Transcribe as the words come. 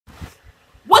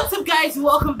up guys,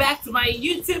 welcome back to my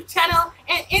YouTube channel,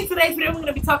 and in today's video we're going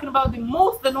to be talking about the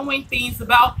most annoying things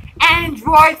about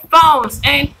Android phones.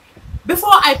 And before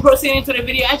I proceed into the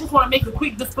video, I just want to make a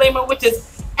quick disclaimer, which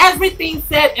is everything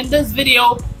said in this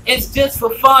video is just for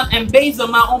fun and based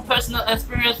on my own personal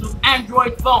experience with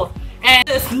Android phones, and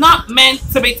it's not meant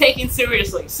to be taken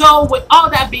seriously. So with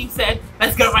all that being said,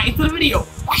 let's get right into the video.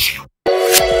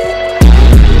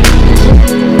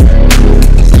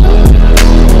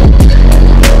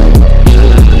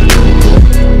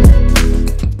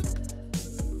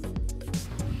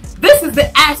 The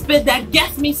aspect that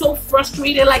gets me so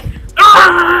frustrated, like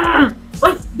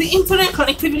the internet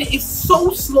connectivity is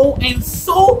so slow and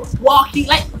so wonky.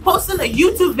 Like posting a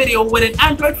YouTube video with an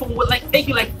Android phone would like take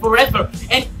you like forever,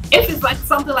 and if it's like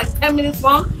something like 10 minutes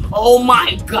long, oh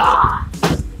my god,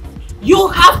 you'll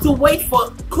have to wait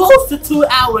for close to 2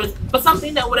 hours for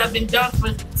something that would have been done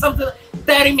for something like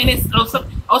 30 minutes or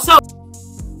so.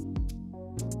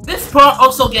 This part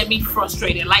also get me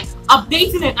frustrated. Like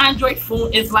updating an Android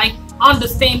phone is like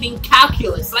understanding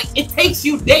calculus. Like it takes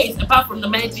you days, apart from the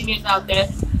mad genius out there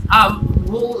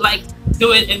who like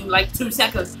do it in like 2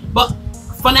 seconds. But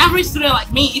for an average student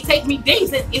like me, it takes me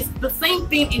days, and it's the same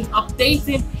thing in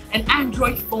updating an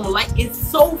Android phone. Like it's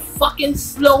so fucking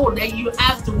slow that you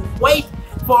have to wait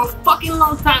for a fucking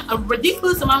long time, a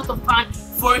ridiculous amount of time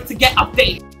for it to get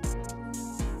updated.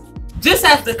 Just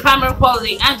as the camera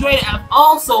quality, Android have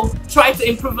also tried to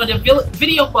improve on the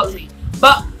video quality.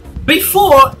 But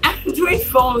before, Android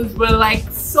phones were like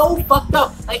so fucked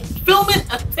up. Like filming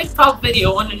a TikTok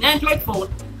video on an Android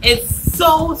phone is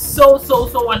so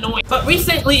annoying. But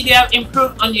recently they have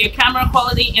improved on their camera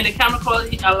quality, and the camera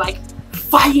quality are like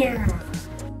fire.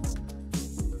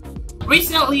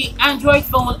 Recently, Android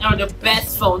phones are the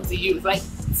best phones to use. Like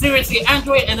seriously,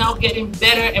 Android are now getting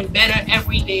better and better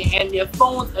every day, and their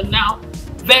phones are now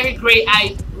very great.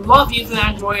 I love using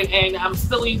Android, and I'm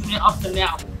still using it up to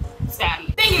now,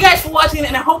 sadly. Thank you guys for watching,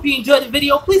 and I hope you enjoyed the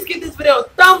video. Please give this video a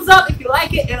thumbs up if you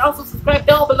like it, and also subscribe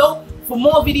down below for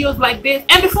more videos like this.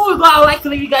 And before we go, I would like to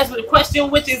leave you guys with a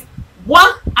question, which is,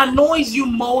 what annoys you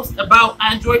most about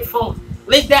Android phones?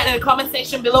 Leave that in the comment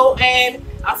section below, and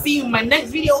I'll see you in my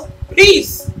next video.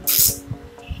 Peace!